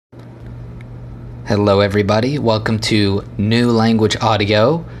Hello, everybody. Welcome to New Language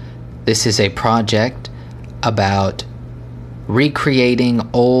Audio. This is a project about recreating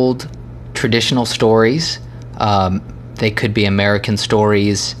old traditional stories. They could be American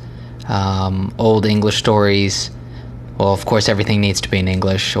stories, old English stories. Well, of course, everything needs to be in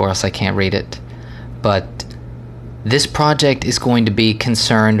English or else I can't read it. But this project is going to be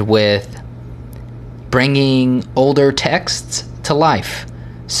concerned with bringing older texts to life.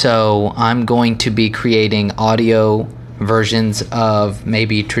 So I'm going to be creating audio versions of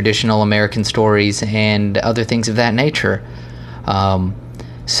maybe traditional American stories and other things of that nature.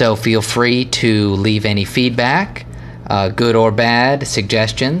 So feel free to leave any feedback, good or bad,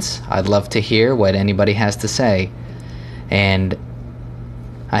 suggestions. I'd love to hear what anybody has to say. And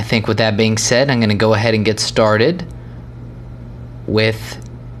I think with that being said, I'm going to go ahead and get started with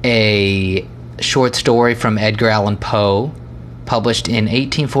a short story from Edgar Allan Poe, published in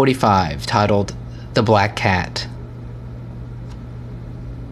 1845, titled The Black Cat.